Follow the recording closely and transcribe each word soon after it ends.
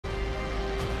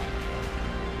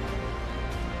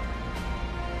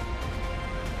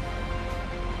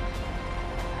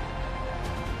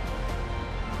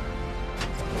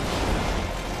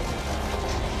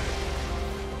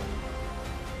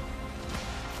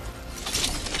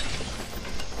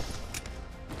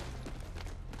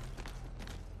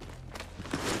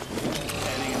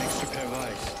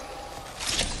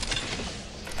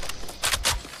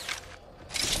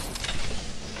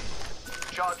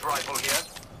Pulse rifle here.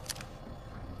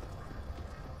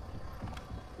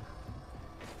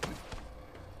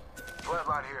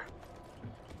 Flatline here.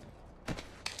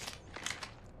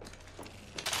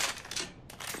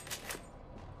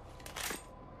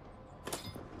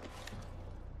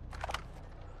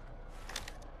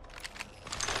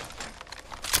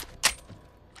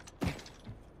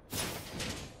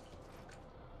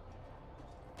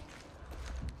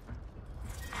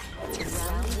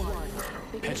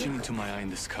 Patching into my eye in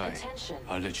the sky.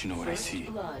 I'll let you know what I see.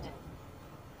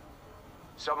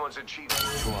 Someone's achieved.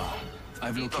 좋아.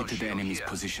 I've located the enemy's here.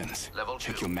 positions. Level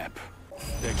Check 2. your map.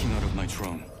 Backing out of my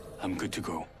drone. I'm good to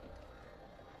go.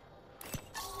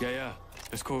 Yeah.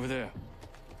 Let's go over there.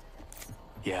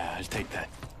 Yeah, I'll take that.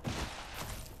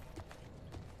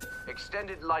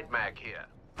 Extended light mag here.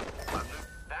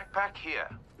 Backpack here.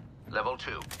 Level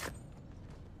 2.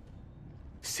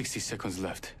 60 seconds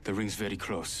left. The ring's very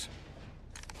close.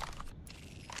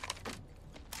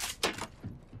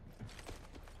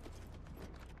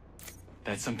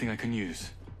 That's something I can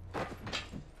use.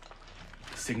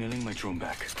 Signaling my drone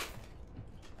back.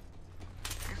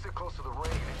 You sit close to the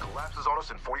ring and it collapses on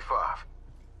us in 45.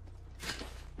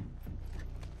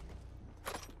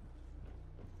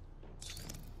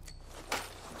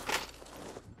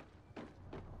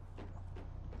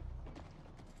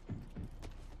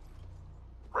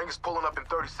 Ring is pulling up in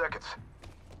 30 seconds,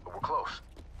 but we're close.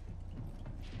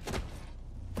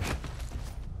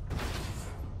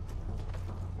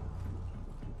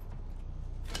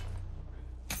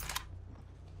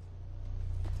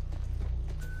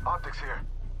 Optics here.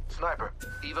 Sniper.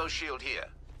 Evo shield here.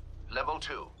 Level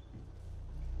 2.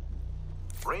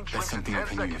 Range That's shrinks in something I 10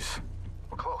 can seconds. use.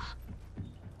 We're close.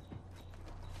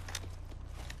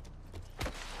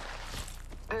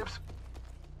 Dibs.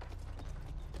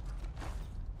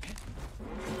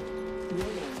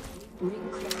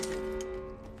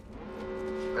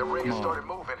 That ring has started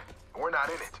moving. We're not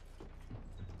in it.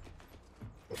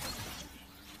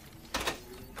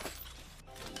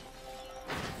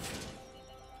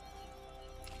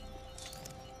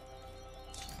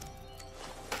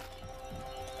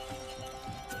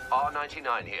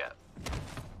 R99 here.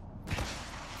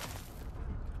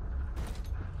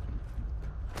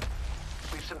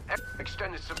 We've some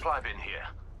extended supply bin here.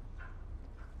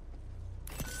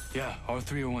 Yeah,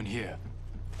 R301 here.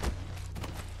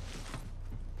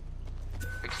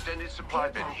 Extended supply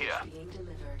bin here.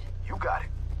 You got it.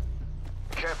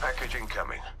 Care package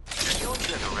incoming. Your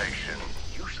generation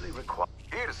usually requires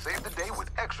Here to save the day with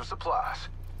extra supplies.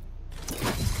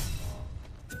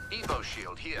 Evo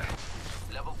shield here.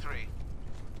 Level 3.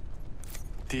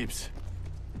 Deeps.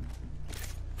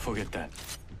 Forget that.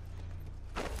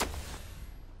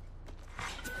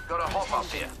 Got a hop up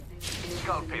here.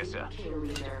 Skull piercer.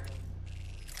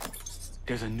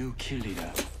 There's a new kill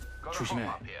leader. Got a 조심해.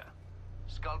 hop up here.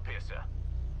 Skull piercer.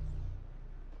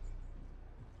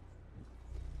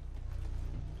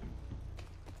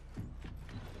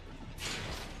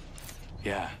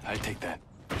 Yeah, I'll take that.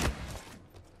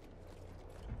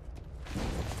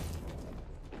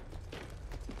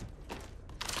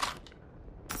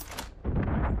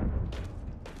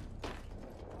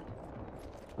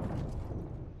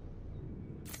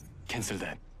 Cancel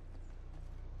that.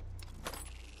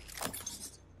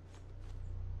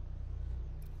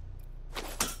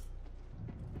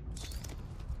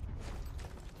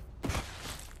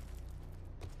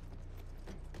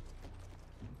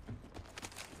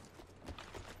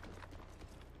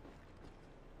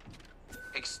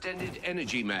 Extended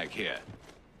energy mag here.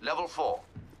 Level 4.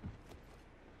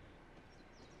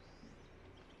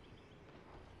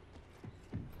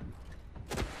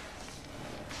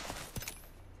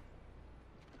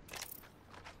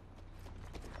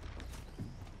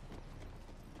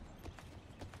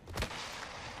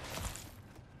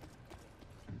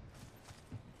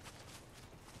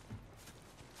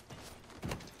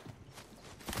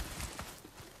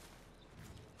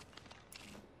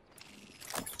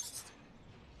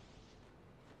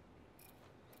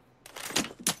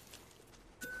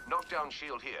 Knockdown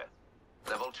shield here.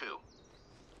 Level 2.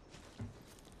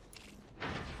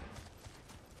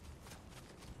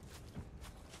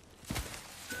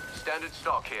 Standard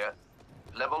stock here.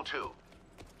 Level 2.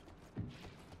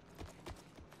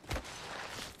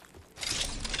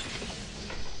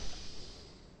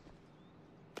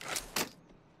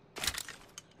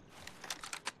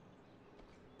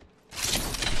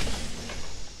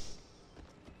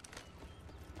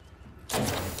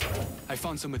 I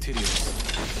found some materials.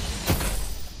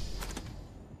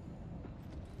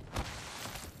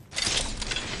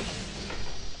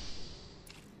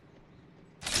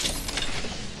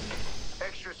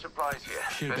 Extra supplies here.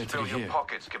 shield Let's battery fill your here.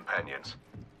 pockets, companions.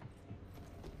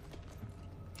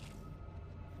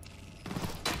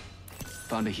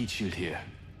 Found a heat shield here.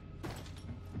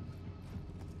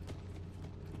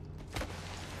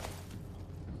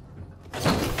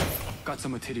 Got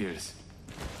some materials.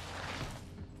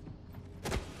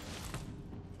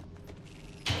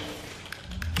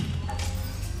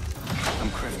 I'm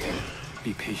crafting.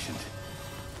 Be patient.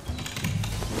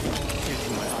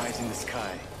 Getting my eyes in the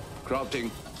sky. Crafting.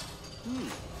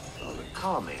 Rather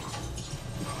calming.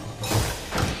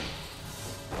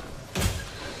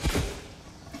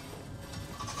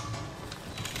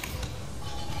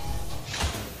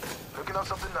 Cooking on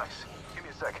something nice. Give me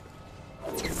a sec.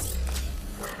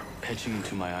 Patching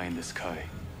into my eye in the sky.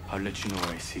 I'll let you know what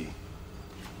I see.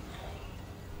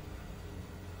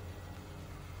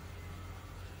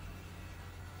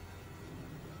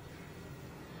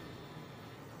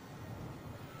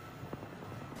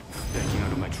 Backing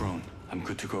out of my drone. I'm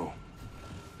good to go.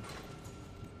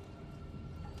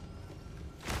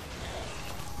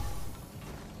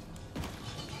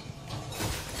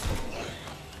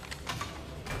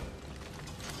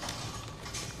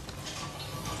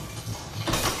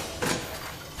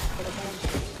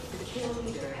 The kill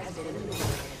leader has been eliminated.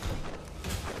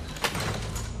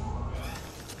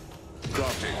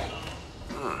 Crafting.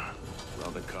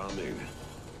 Rather calming.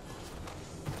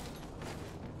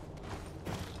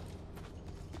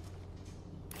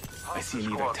 I see an The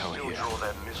evac squad tower still here. draw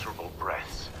their miserable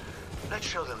breaths. Let's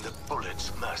show them the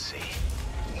bullet's mercy.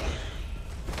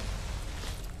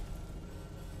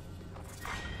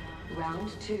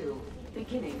 Round 2.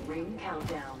 Beginning ring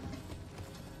countdown.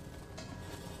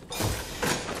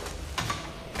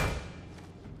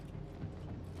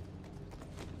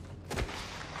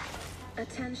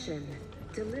 Attention.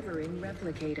 Delivering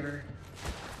replicator.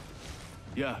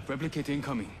 Yeah, replicate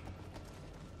incoming.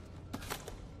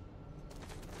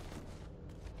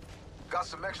 Got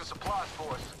some extra supplies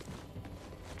for us.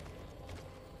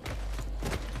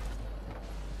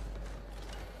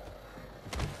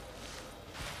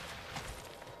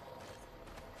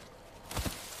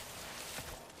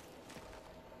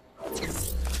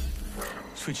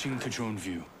 Switching to drone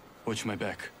view. Watch my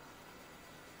back.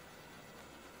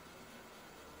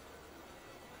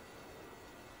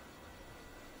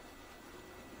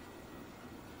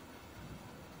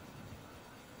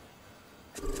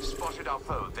 Spotted our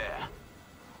foe there.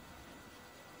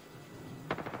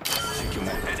 Check your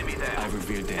map. Enemy there. I've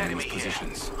revealed the Enemy enemy's here.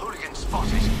 positions. Hooligan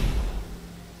spotted.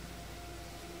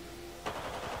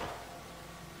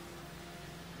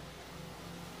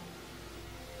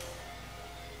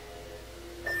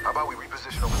 How about we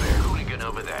reposition over there? Hooligan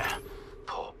over there.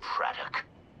 Poor Braddock.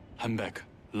 I'm back.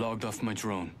 Logged off my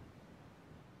drone.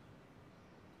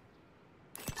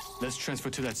 Let's transfer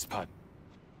to that spot.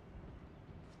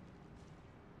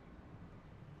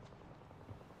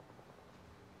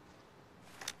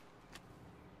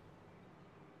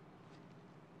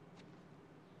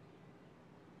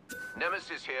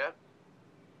 Nemesis here.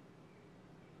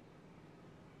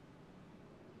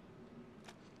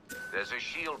 There's a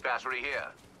shield battery here.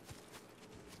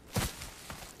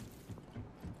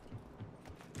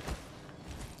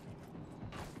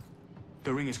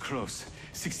 The ring is close.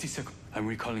 60 seconds. I'm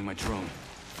recalling my drone.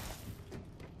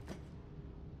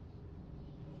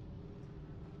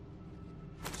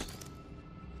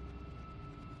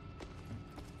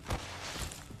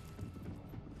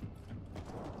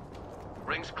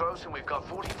 Ring's close and we've got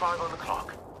 45 on the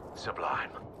clock. Sublime.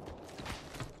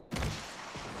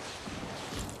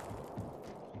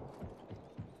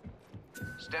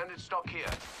 Standard stock here.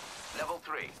 Level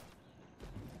 3.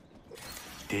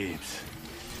 Dibs.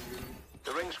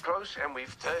 The ring's close and we've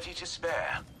 30 to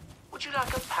spare. Would you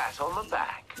like a pat on the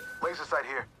back? Laser sight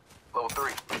here. Level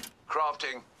 3.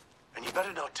 Crafting. And you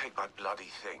better not take my bloody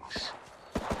things.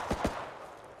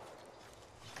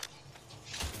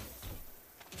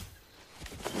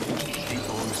 The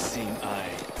all-seeing eye.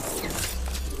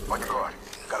 On your guard.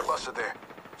 Got a buster there.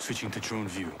 Switching to drone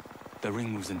view. The ring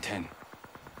moves in 10.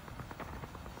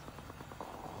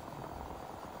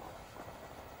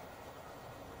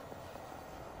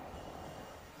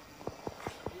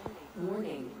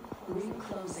 Warning. Ring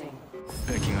closing.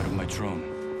 Backing out of my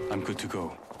drone. I'm good to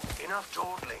go. Enough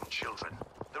dawdling, children.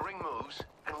 The ring moves,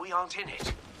 and we aren't in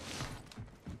it.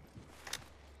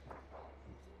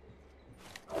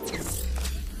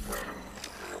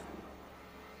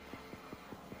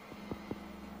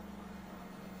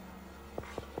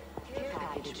 Care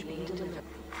package being delivered.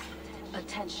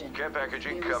 Attention. Care package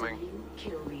There is incoming. a new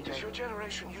kill leader. Does your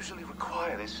generation usually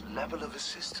require this level of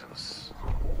assistance?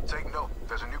 Take note.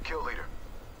 There's a new kill leader.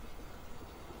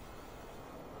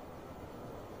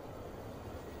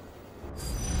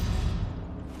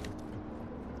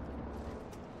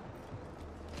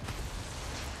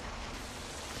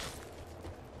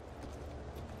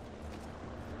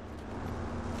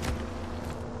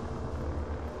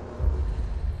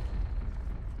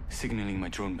 signaling my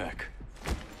drone back.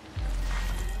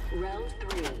 Round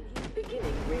 3.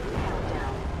 Beginning ring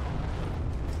countdown.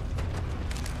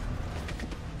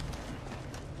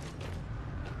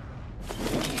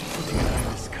 Putting an eye in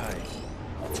the sky.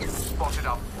 Spotted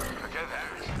up. Okay,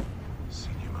 there.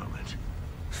 Senior moment.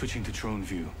 Switching to drone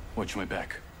view. Watch my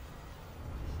back.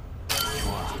 I've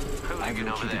Hooligan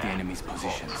over located the there. enemy's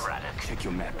positions. Braddock. Check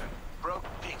your map. Broke,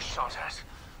 being shot at.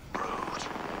 Rude.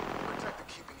 Protector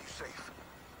keeping you safe.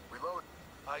 Reload.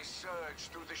 I surge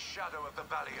through the shadow of the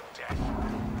Valley of Death.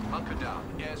 Hunker down.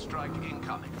 Airstrike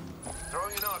incoming.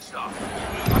 Throwing an arc star.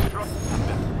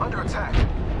 Under attack.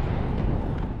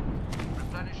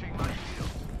 Replenishing my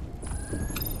shield.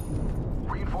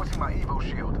 Reinforcing my Evo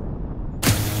shield.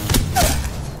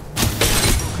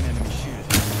 Broken enemy shield.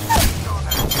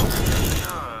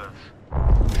 Nerve.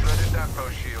 Shredded that bow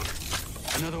shield.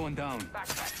 Another one down.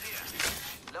 Backpack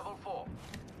here. Level 4.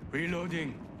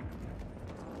 Reloading.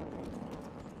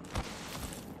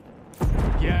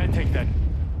 Yeah, I take that.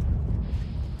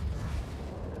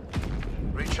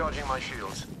 Recharging my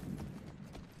shields.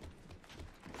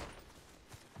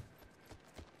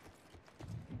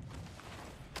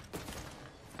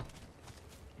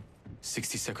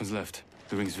 "60 seconds left.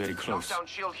 The ring's very close. Knockdown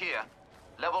shield here.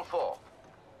 Level 4.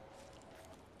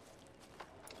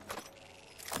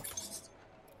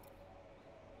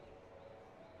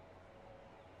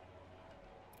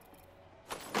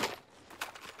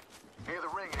 Near the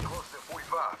ring and close to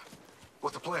 45.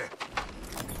 What's the plan?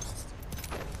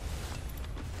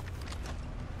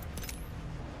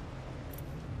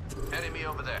 Enemy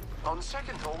over there. On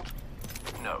second thought,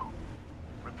 no.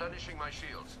 Replenishing my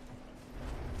shields.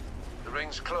 The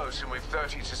ring's close and we've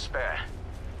 30 to spare.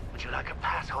 Would you like a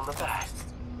pat on the back?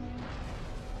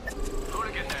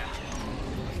 Hooligan there.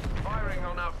 Firing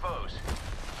on our foes.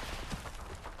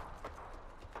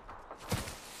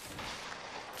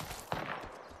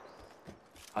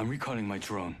 I'm recalling my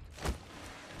drone.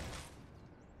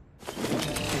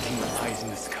 Getting my eyes in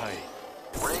the sky.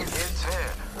 Ring in 10.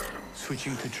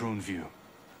 Switching to drone view.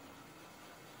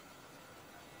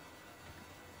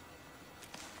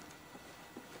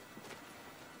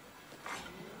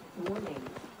 Warning.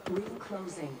 Ring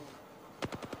closing.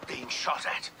 Being shot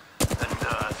at. The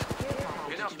nerve.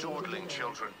 Enough dawdling,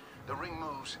 children. The ring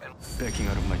moves and... Backing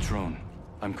out of my drone.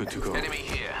 I'm good to go. Enemy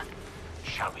here.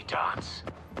 Shall we dance?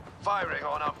 Firing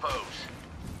on our foes.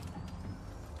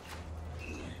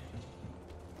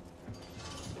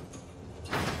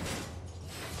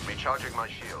 Recharging my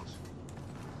shields.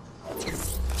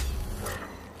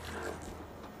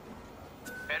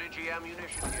 Energy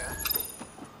ammunition here.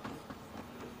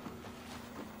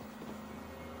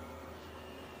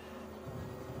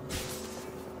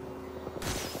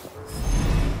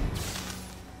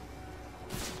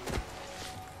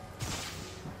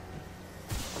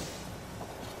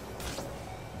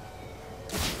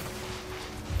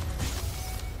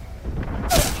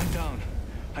 I'm down.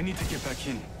 I need to get back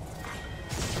in.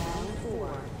 Round 4.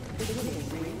 Beginning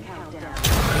ring countdown.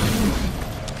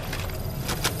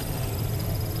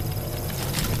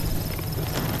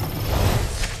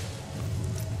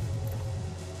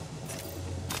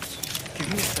 Give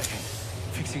me a second.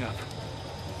 Fixing up.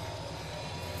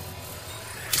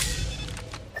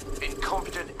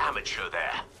 Incompetent amateur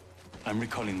there. I'm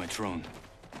recalling my drone.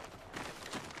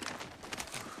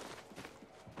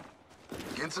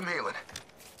 Getting some healing.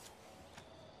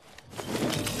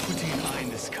 Putting an eye in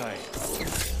the sky.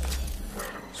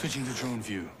 Switching to drone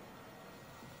view.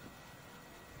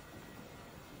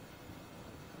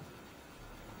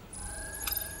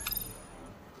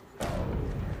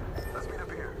 Let's meet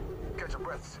up here. Catch your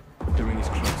breaths. The ring is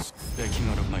close. Backing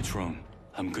out of my drone.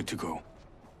 I'm good to go.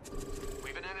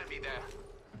 We've an enemy there.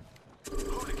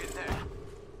 Hooligan there.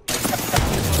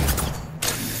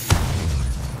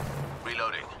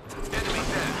 Reloading. Enemy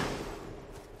there.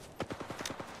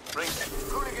 Ring.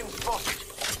 Hooligan spotted.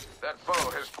 That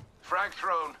foe has frag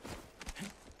thrown.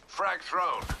 Frag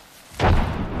thrown.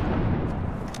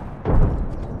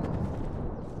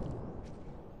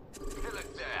 Hillock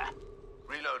there.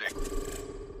 Reloading.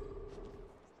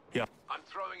 Yeah. I'm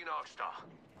throwing an arc star.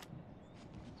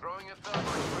 Throwing a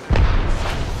thermite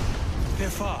grenade. They're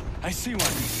far. I see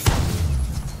one.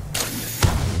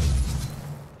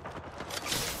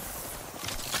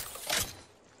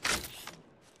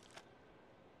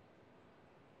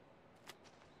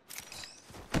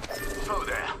 Foe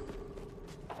there.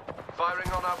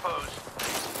 Firing on our foes.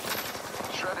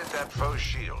 Shredded that foe's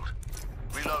shield.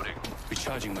 Reloading.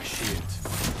 Recharging my shields.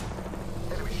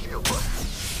 Enemy shield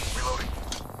bust. Reloading.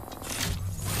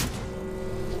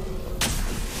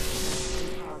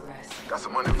 Progress. Got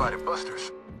some uninvited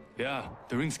busters. Yeah,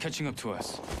 the ring's catching up to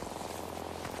us.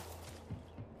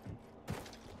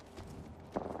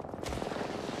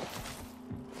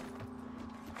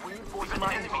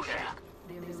 enemy there.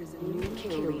 There is a new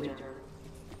kill leader.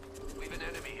 We've an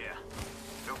enemy here.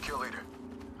 New kill leader.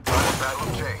 The time of battle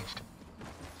have changed.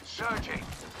 Surging.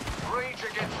 Rage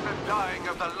against the dying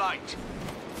of the light.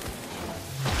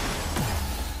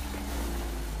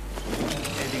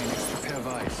 Adding an extra pair of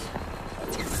eyes.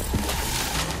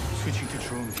 Switching to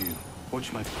drone view.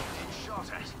 Watch my...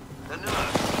 Shot at. The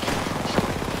nerve.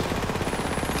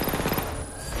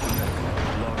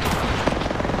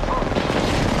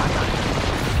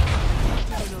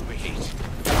 Overheat.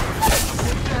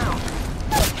 Get down.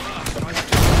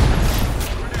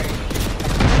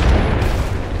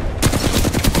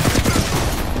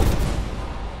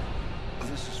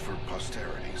 This is for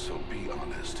posterity, so be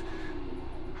honest.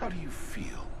 How do you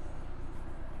feel?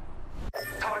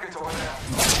 Target's over there.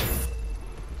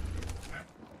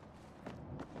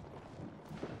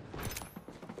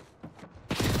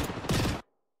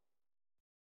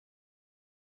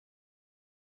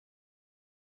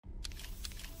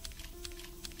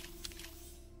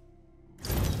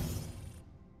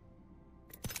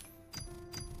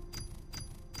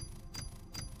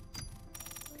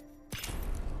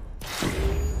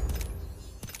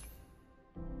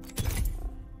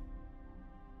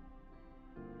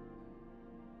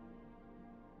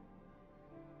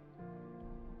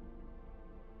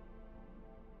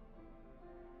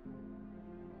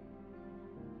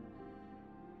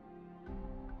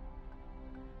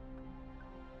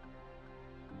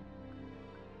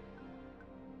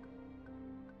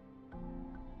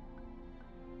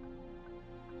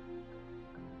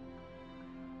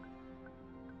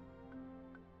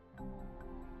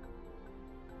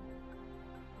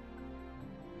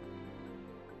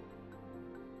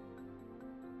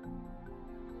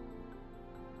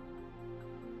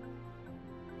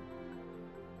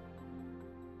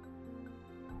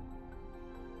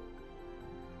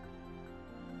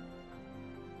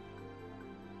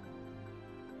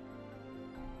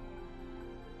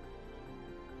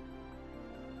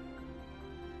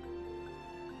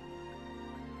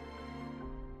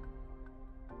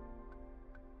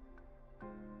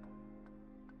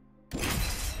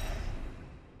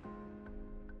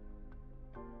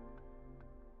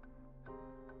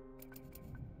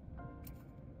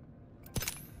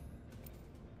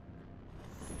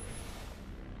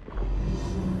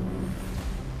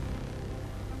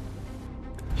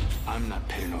 I'm not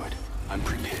paranoid. I'm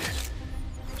prepared.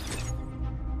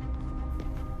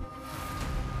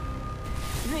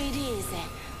 Breathe easy.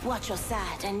 Watch your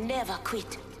side and never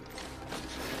quit.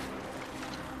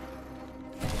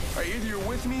 Alright, either you're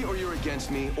with me or you're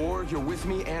against me, or you're with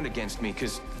me and against me,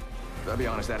 because, I'll be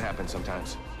honest, that happens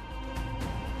sometimes.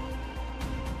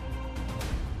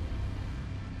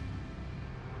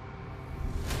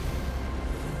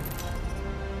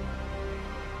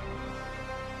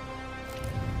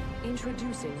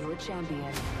 Introducing your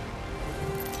champion.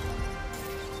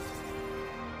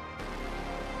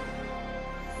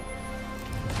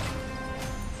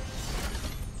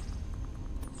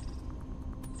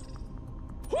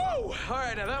 Woo!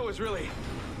 Alright, now that was really...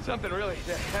 something really...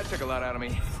 that took a lot out of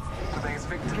me. Today's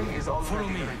victory is already Follow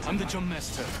me. written. I'm the jump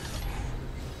master.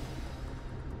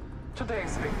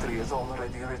 Today's victory is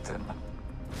already written.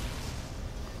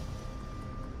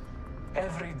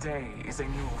 Every day is a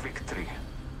new victory.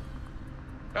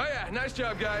 Oh yeah, nice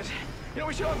job, guys. You know,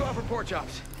 we should all go out for pork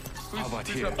chops. How about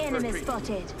Who's here? up for a Enemy treat?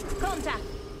 spotted. Contact.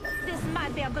 This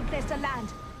might be a good place to land.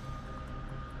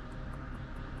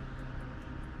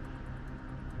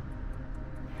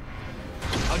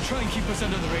 I'll try and keep us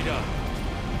under the radar.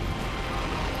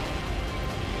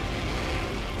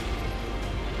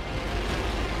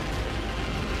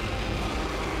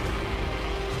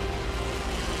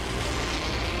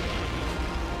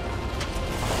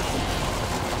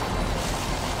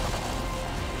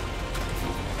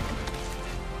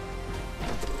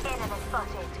 Enemy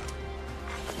spotted.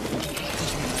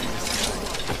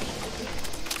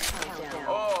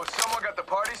 Oh, someone got the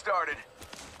party started.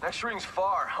 Next ring's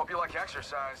far. Hope you like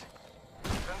exercise.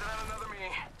 Sending out another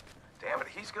me. Damn it,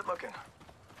 he's good looking.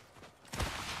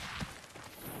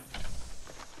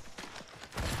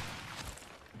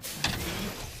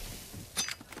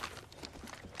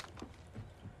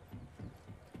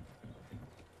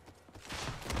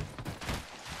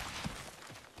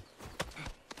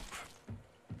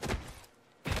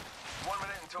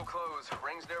 Until close.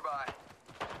 Rings nearby.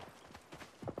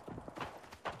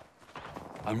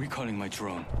 I'm recalling my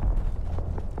drone.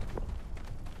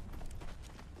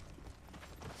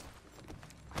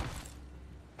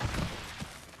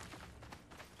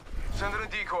 Send in a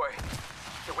decoy.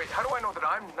 Hey, wait, how do I know that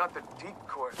I'm not the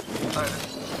decoy?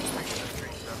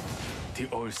 The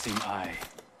all-seeing eye.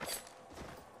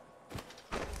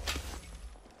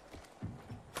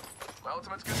 My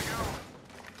ultimate's good to go.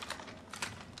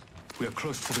 We are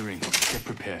close to the ring. Get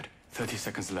prepared. 30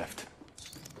 seconds left.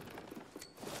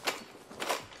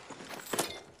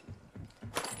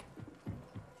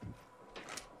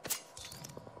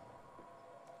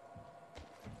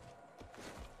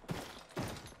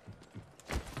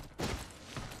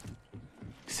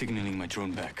 Signaling my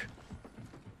drone back.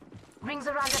 Rings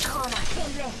around the corner.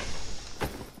 Get ready.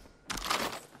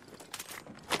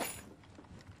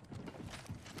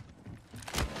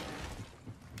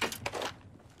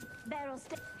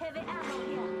 Heavy ammo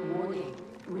here. Warning.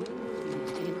 Ring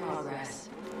movement in progress.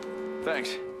 Thanks.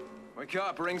 Wake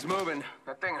up, ring's moving.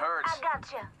 That thing hurts. I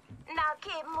got you. Now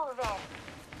keep moving.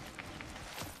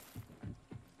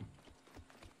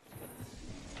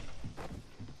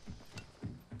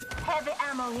 Heavy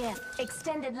ammo here.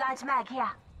 Extended light mag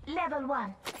here. Level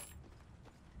 1.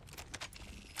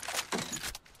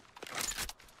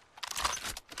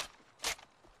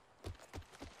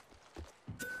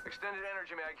 Extended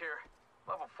energy mag here.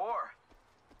 Level 4.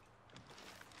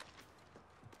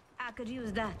 I could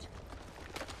use that.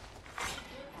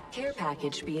 Care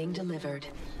package being delivered.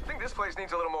 I think this place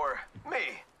needs a little more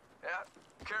me. Yeah,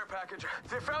 care package.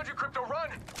 They found you, Crypto,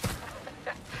 run!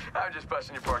 I'm just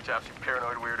busting your pork chops, you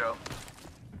paranoid weirdo.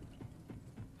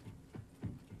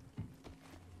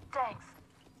 Thanks.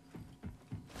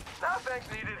 No thanks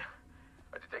needed.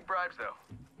 I did take bribes, though.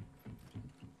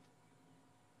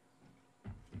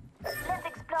 Let's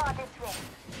explore this way.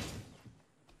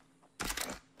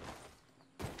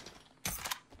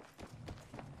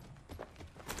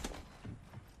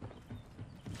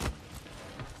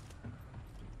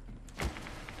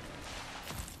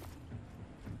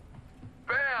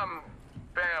 Bam!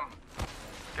 Bam.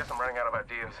 Guess I'm running out of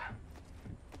ideas.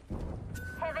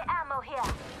 Heavy ammo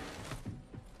here.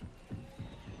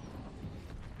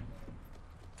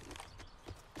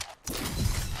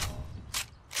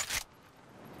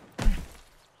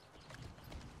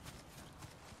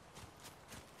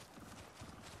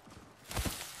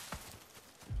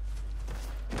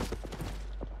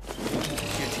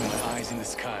 Getting my eyes in the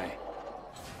sky.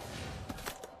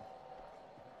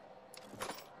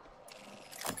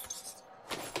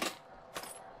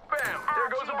 Bam! There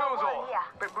goes a boozle.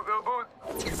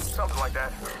 Something like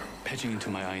that. Patching into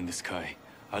my eye in the sky.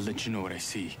 I'll let you know what I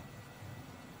see.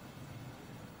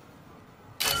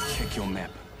 Check your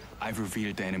map. I've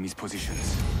revealed the enemy's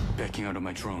positions. Backing out of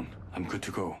my drone. I'm good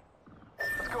to go.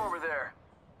 Let's go over there.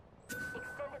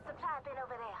 Extended supply bin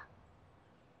over there.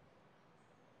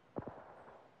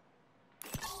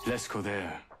 Let's go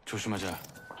there. 조심하자.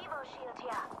 Evo shield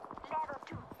here. Level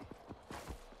 2.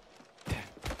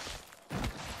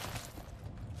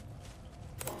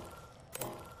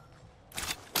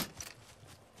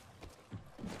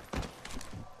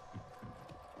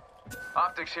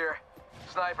 Optics here.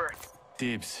 Sniper.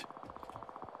 Dibs.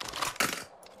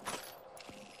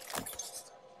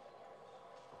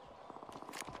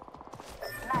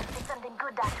 Might be something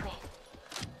good that way.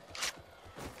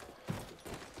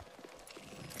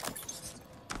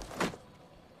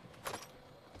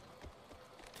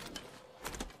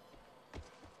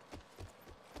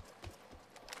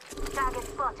 Target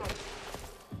spotted.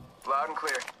 Loud and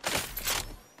clear.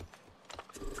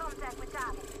 Contact with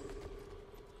target.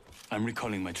 I'm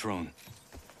recalling my drone.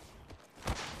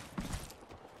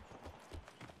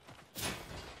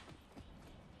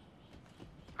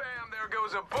 Bam! There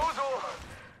goes a boozle!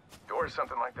 Or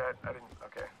something like that. I didn't...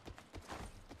 Okay.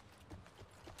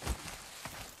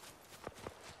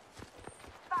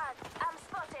 Buzz, I'm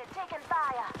spotted. Taking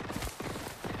fire.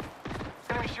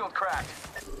 Enemy shield cracked.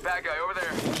 Bad guy over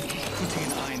there. Putting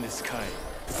an eye in the sky.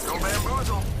 No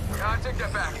bamboozle. I take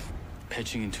that back.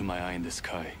 Patching into my eye in the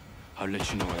sky. I'll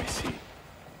let you know what I see.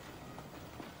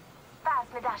 Pass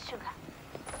me that sugar.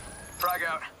 Frag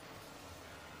out.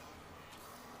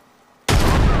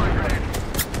 Throwing grenade.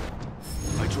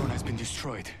 My drone has been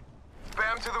destroyed.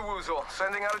 Bam to the woozle.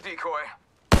 Sending out a decoy.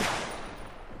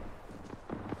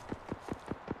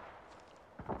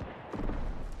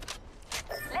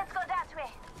 Let's go that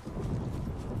way.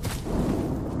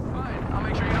 Fine. I'll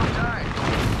make sure you don't die.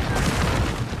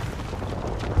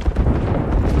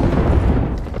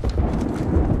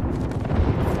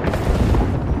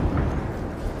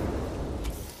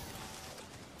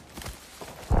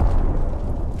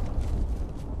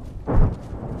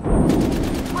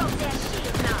 Broke their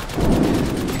shield now.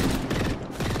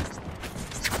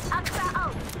 Aksa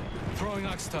out. Throwing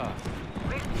Oxstar.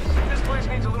 This place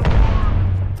needs a little more...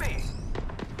 me.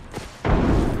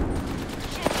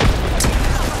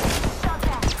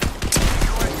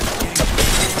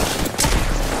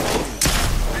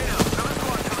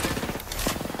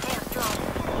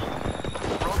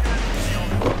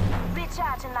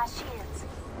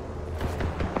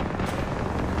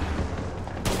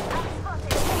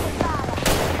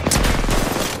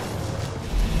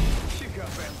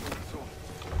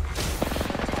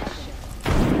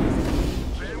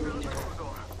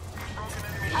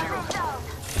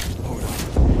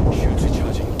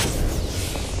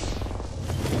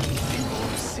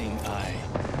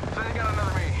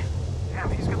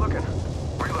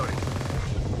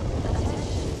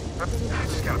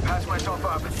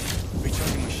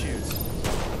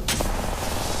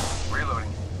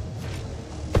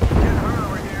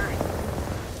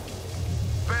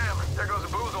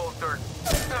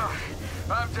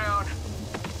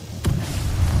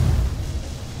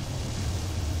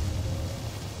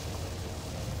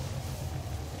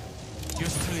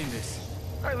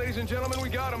 Ladies and gentlemen, we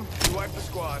got him. We wiped the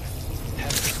squad.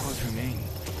 Half the squad remain.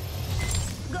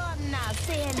 Go on now,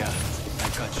 say it. Yeah, I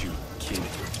got you, kid.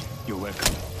 You're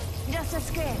welcome. Just a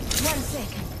scared. 1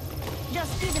 second.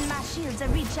 Just giving my shields a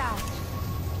recharge.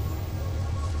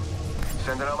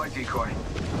 Sending out my decoy.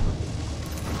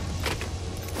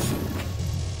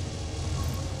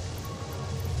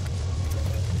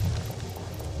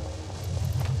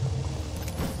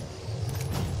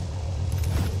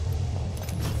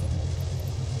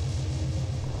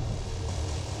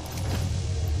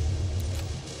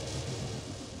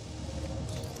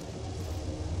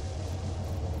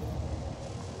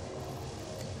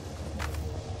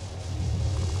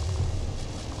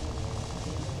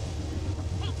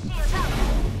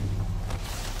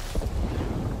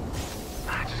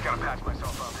 Gotta patch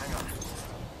myself up. Hang on.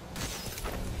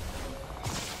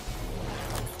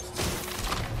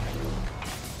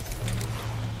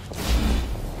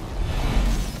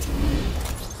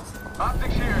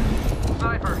 Optics here.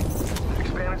 Sniper.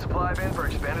 Expanded supply bin for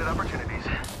expanded opportunities.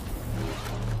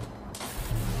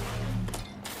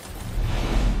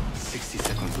 60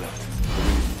 seconds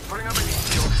left. Putting up a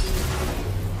heat shield.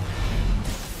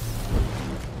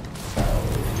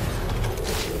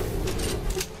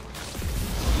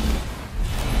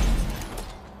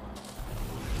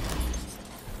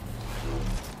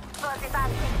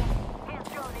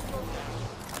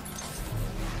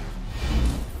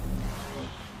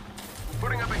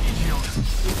 Putting up a heat shield.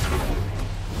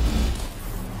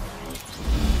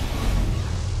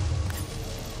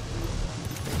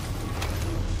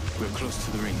 We're close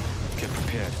to the ring. Get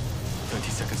prepared. 30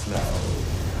 seconds left.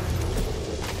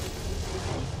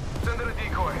 Send in a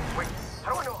decoy. Wait,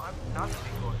 how do I know I'm not the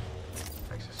decoy?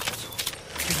 Existential.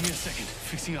 Give me a second.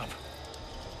 Fixing up.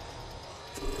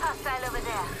 Hostile over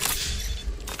there.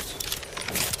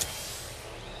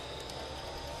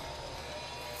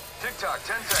 Tick-tock,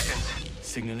 10 seconds.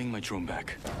 Signaling my drone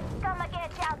back. Come and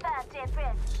get your birthday,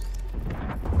 friend.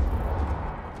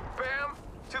 Bam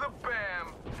to the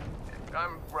bam.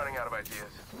 I'm running out of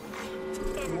ideas.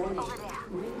 Enemy over there.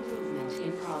 Ring movement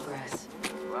in progress.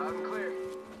 Loud and clear.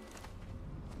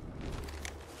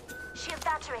 Shield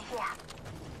battery here.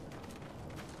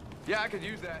 Yeah, I could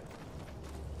use that.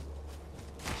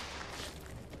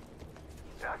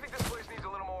 Yeah, I think this place needs a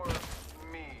little more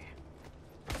me.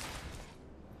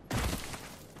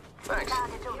 Thanks.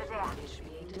 Target over there. Package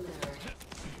being delivered.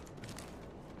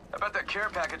 I bet that care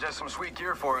package has some sweet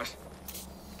gear for us.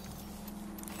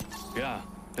 Yeah,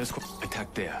 let's go.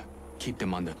 Attack there. Keep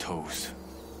them on their toes.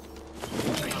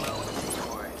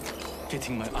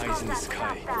 Getting my eyes in the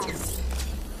sky.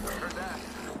 Heard that.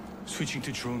 Switching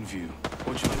to drone view.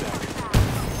 Watch my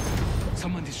back.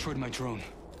 Someone destroyed my drone.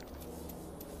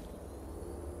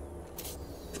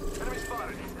 Enemy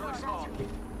spotted. They look small.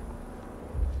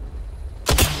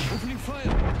 Opening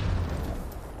fire!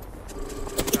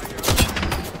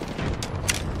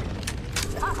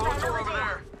 Bullets are over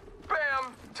there.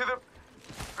 Bam to the...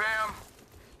 Bam.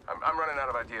 I'm running out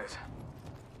of ideas.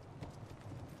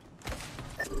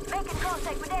 Making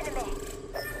contact with enemy.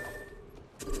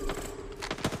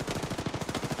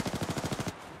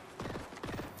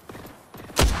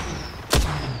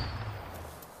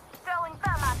 Throwing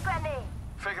thermite grenade.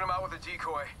 Faking them out with a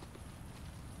decoy.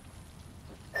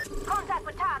 Contact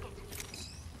with target.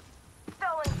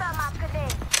 Throwing thermite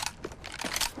grenade.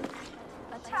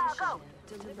 Go.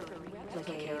 Delivering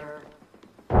replicator.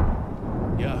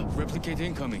 Yeah, replicate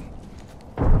incoming.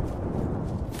 Listen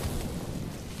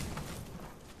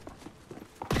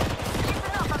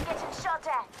up, I'm getting shot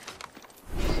at.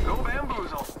 Go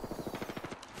bamboozle.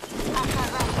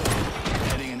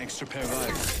 Adding an extra pair of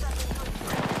eyes.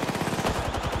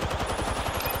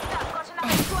 Got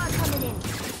another squad coming in.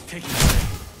 Taking fire.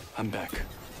 I'm back.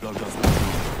 Logged off my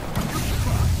drone.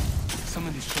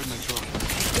 Someone destroyed my drone.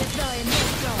 Let's go in,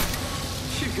 let's go.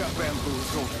 You got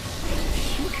bamboozled.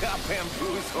 You got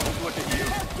bamboozled. Look at you.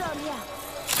 Help drone here.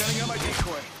 Setting up my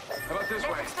decoy. How about this way?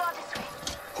 Let's explore this way.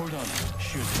 Hold on.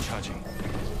 Shields recharging.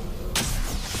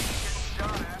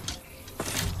 Shot at.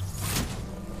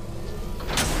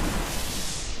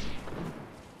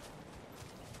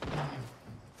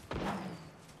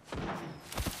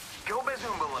 Go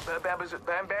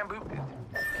bam bamboo.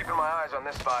 Keeping my eyes on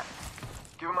this spot.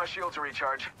 Giving my shield to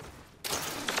recharge.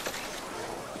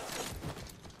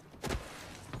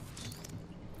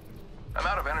 I'm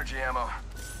out of energy ammo.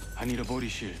 I need a body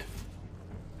shield.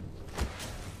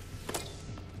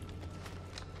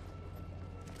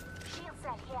 Shield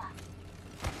set here.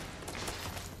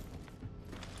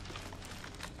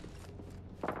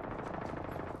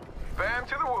 Bam to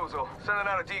the woozle. Sending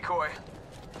out a decoy.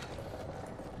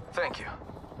 Thank you.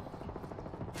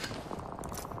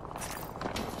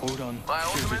 Hold on. My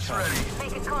Shields ultimate's recharged. ready.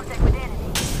 Making contact with enemy.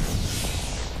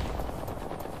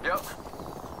 Yep.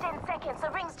 10 seconds, the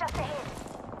ring's just ahead.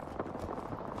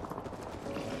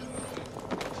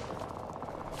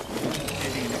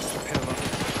 Heading next to Pella.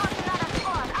 Got another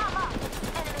squad, I'm up.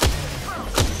 Enemy shield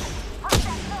broke. What's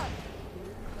that gun?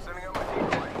 Sending out my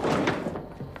decoy.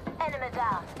 Enemy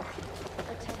down.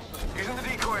 Using the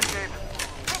decoy escape.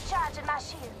 Recharging my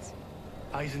shields.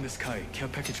 Eyes in the sky. Care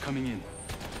package coming in.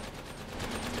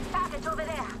 Target over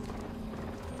there.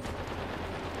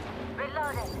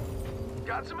 Reloading.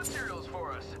 Got some materials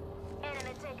for us.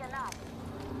 Enemy taken out.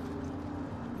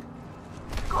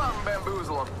 Go out and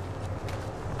bamboozle them.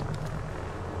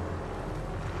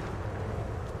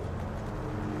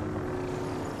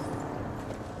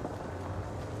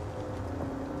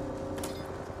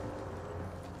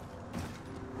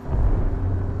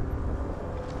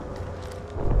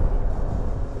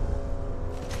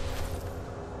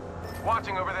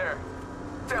 Watching over there.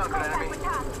 Down, good Contact enemy. with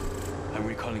target. I'm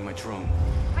recalling my drone.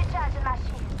 Recharging my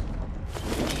shield.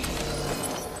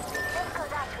 Let's go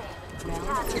that way.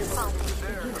 Target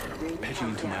spotted. Patching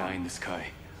into my eye in the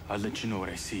sky. I'll let you know what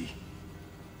I see.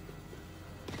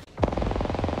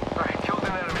 Alright, killed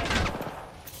an enemy.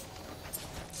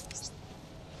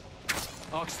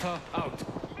 Oxstar, out.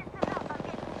 Listen up, I'm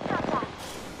getting shot at.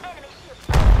 Enemy shield.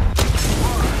 We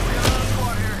got another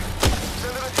squad here.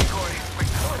 Send in a decoy. Wait,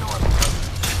 how do I know I'm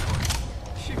decoy?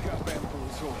 You got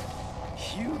bamboozled.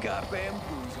 You got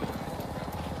bamboozled.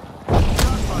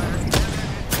 Shot fired.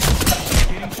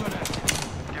 Getting shot at.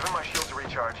 Give him my shield to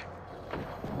recharge.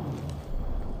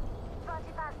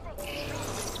 45 seconds.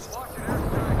 Watch it,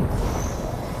 airstrike.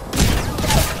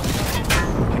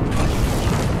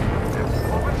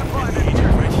 Open supply bin.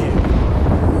 Agent right here.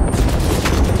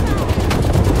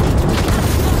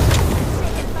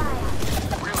 Taking fire.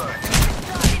 Reload.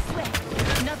 Go this way.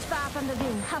 Not far from the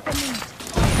ring. Half a minute.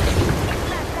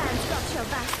 Last time, got your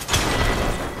back.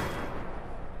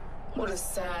 What a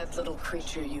sad little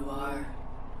creature you are.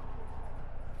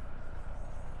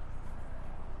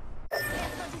 Let's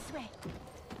go this way.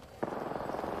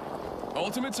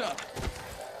 Ultimate's up.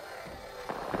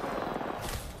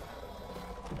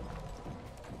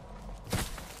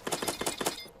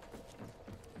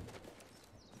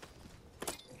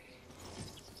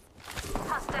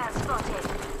 Hostile spotted.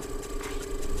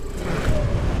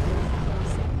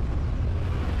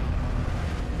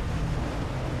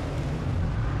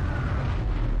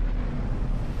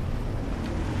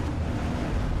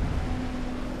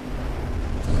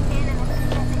 Enemy,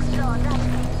 let's explore that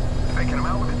way. Making him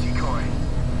out with a decoy.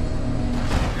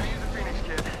 Gonna use the Phoenix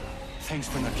kit. Thanks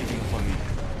for not giving up on me.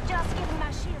 Just giving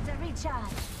my shields a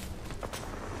recharge.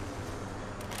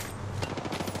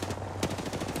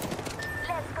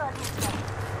 Let's go this way.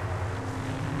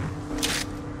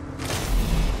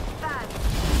 5.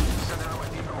 Send out my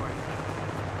decoy.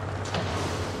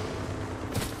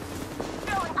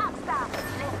 Throwing up star.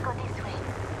 Let's go this way.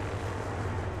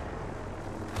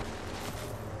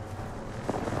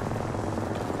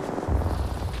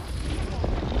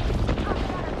 Got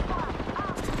another squad.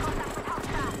 Contact with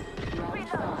hostile. Round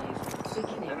 5.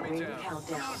 Beginning Enemy ring down.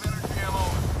 countdown. Out of energy ammo.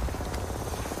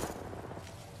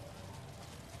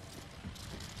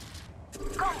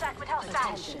 Contact with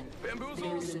hostile. Attention.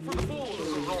 Bamboozles for the fools.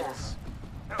 Bamboozles.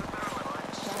 That was better than mine.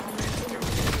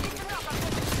 Listen up, I'm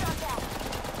getting shot at.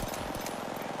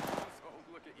 Oh,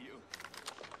 look at you.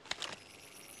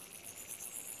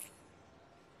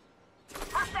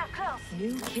 Hostile close.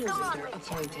 New kill Come on, leader Rich.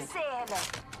 appointed. Say hello.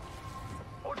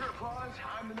 Hold your applause.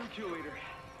 I'm the new kill leader.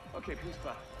 Okay, peace,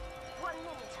 bye. 1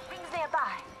 minute. Rings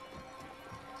nearby.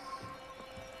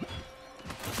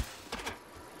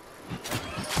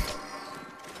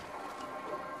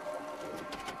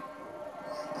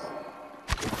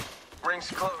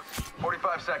 Ring's close.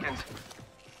 45 seconds.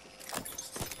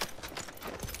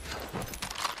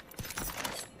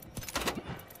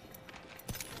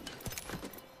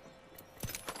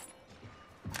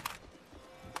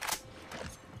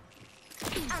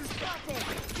 I'm spotted.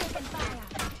 Taking fire.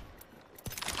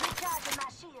 Recharging my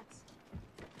shields.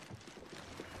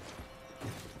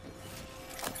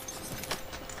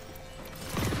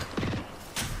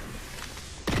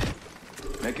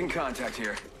 Making contact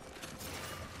here.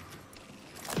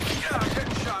 Yeah, I'm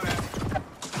getting shot at.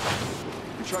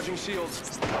 Recharging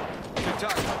shields.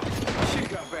 Tick-tock. She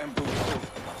got bamboozled.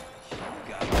 She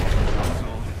got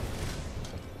bamboozled.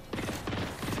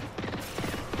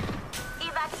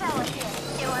 Evac tower here.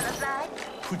 You wanna fly?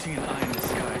 Putting an eye in the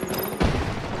sky.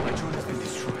 My drone has been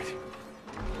destroyed.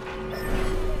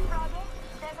 Froggy,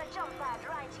 there's a jump pad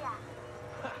right here.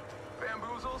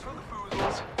 Bamboozles for the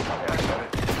foozles. Yeah, I got it.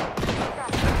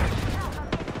 Now I'm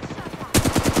getting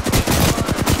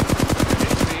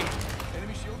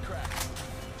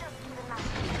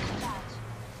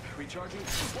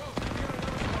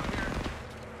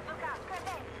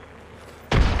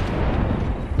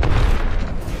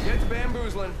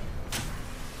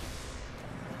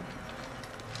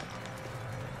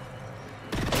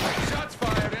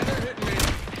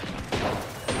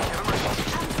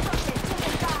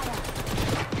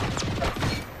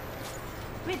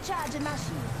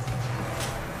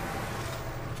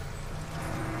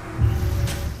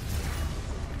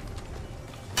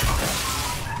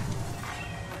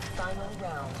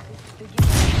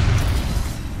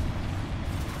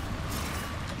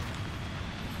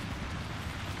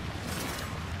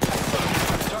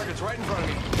It's right in front of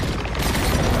me.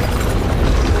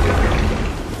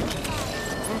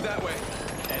 Move that way.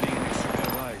 Adding an extra pair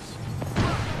of eyes.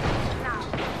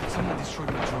 Someone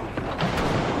destroyed my drone.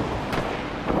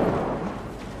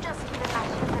 Just give it my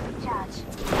shield a recharge.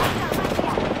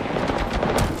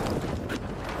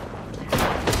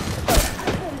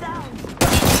 Down.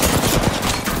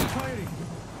 Firing!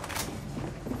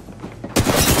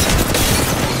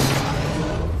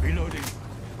 Reloading.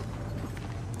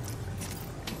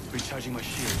 Recharging my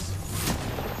shields.